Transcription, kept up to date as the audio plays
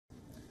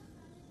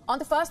On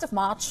the 1st of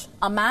March,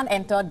 a man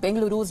entered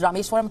Bengaluru's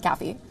Rameshwaram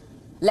cafe,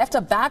 left a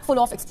bag full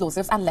of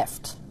explosives and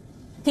left.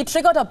 He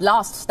triggered a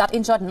blast that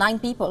injured 9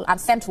 people and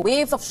sent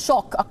waves of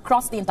shock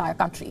across the entire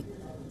country.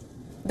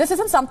 This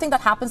isn't something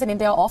that happens in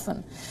India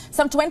often.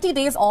 Some 20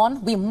 days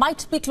on, we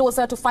might be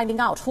closer to finding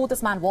out who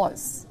this man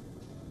was.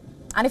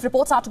 And if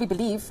reports are to be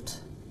believed,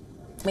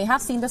 you may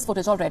have seen this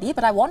footage already,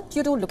 but I want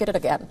you to look at it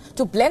again.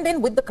 To blend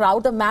in with the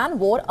crowd, the man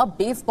wore a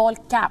baseball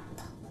cap.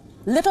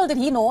 Little did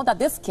he know that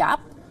this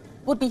cap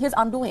would be his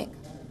undoing.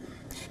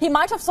 He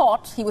might have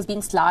thought he was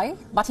being sly,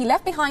 but he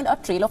left behind a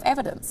trail of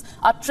evidence,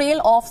 a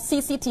trail of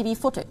CCTV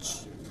footage.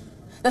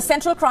 The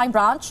Central Crime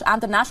Branch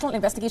and the National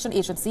Investigation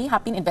Agency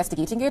have been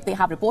investigating it. They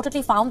have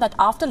reportedly found that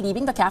after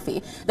leaving the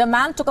cafe, the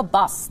man took a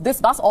bus.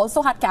 This bus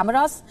also had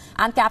cameras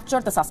and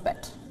captured the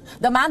suspect.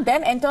 The man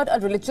then entered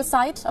a religious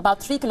site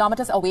about 3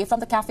 kilometers away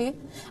from the cafe,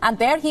 and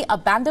there he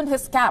abandoned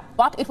his cap,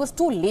 but it was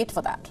too late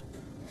for that.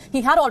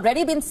 He had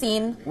already been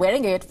seen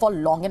wearing it for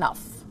long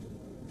enough.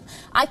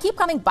 I keep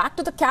coming back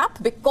to the cap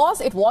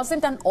because it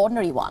wasn't an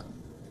ordinary one.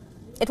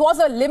 It was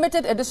a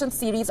limited edition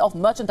series of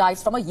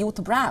merchandise from a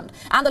youth brand.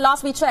 And the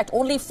last we checked,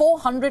 only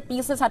 400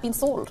 pieces had been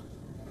sold.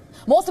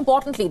 Most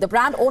importantly, the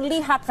brand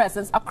only had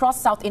presence across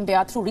South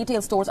India through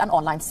retail stores and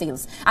online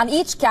sales. And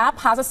each cap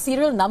has a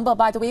serial number,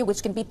 by the way,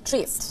 which can be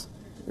traced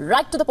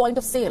right to the point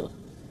of sale.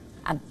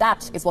 And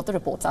that is what the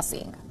reports are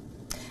saying.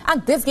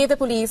 And this gave the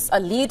police a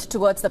lead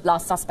towards the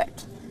blast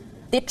suspect.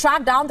 They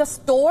tracked down the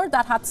store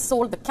that had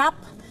sold the cap.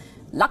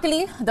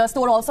 Luckily, the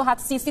store also had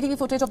CCTV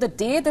footage of the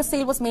day the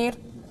sale was made.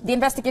 The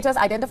investigators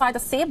identified the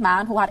same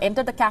man who had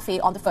entered the cafe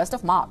on the 1st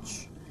of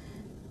March.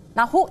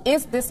 Now, who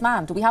is this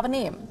man? Do we have a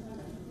name?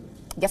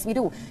 Yes, we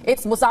do.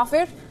 It's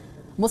Musawir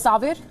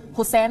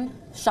Hussain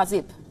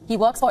Shazib. He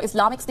works for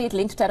Islamic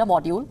State-linked terror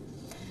module.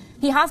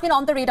 He has been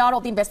on the radar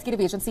of the investigative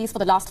agencies for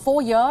the last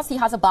 4 years. He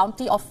has a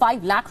bounty of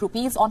 5 lakh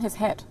rupees on his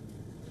head.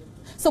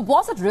 So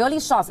was it really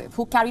Shazib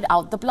who carried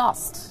out the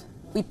blast?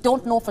 We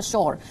don't know for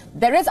sure.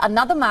 There is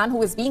another man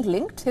who is being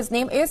linked. His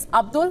name is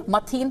Abdul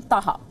Mateen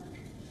Taha.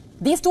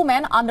 These 2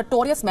 men are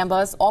notorious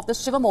members of the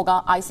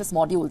Shivamoga ISIS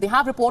module. They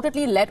have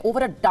reportedly led over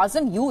a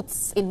dozen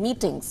youths in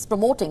meetings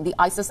promoting the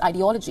ISIS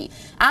ideology.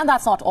 And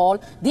that's not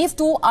all. These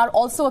 2 are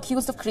also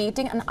accused of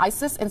creating an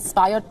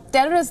ISIS-inspired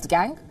terrorist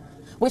gang,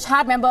 which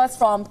had members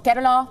from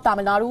Kerala,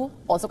 Tamil Nadu,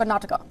 also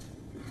Karnataka.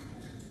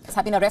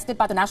 Have been arrested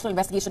by the National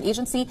Investigation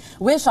Agency.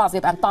 Will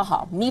Shazib and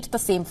Taha meet the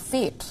same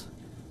fate?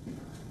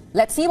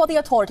 Let's see what the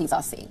authorities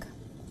are saying.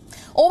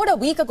 Over a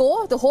week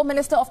ago, the Home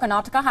Minister of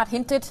Karnataka had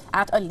hinted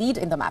at a lead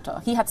in the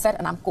matter. He had said,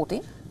 and I'm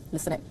quoting,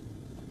 listen in.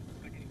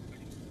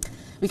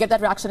 We get that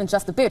reaction in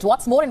just a bit.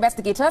 What's more,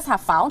 investigators have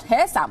found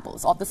hair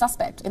samples of the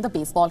suspect in the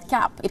baseball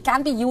cap. It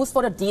can be used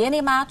for a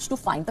DNA match to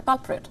find the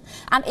culprit.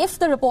 And if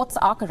the reports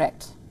are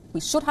correct,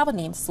 we should have a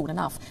name soon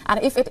enough.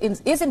 And if it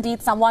is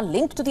indeed someone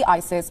linked to the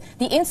ISIS,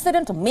 the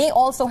incident may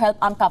also help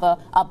uncover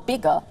a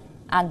bigger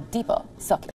and deeper circuit.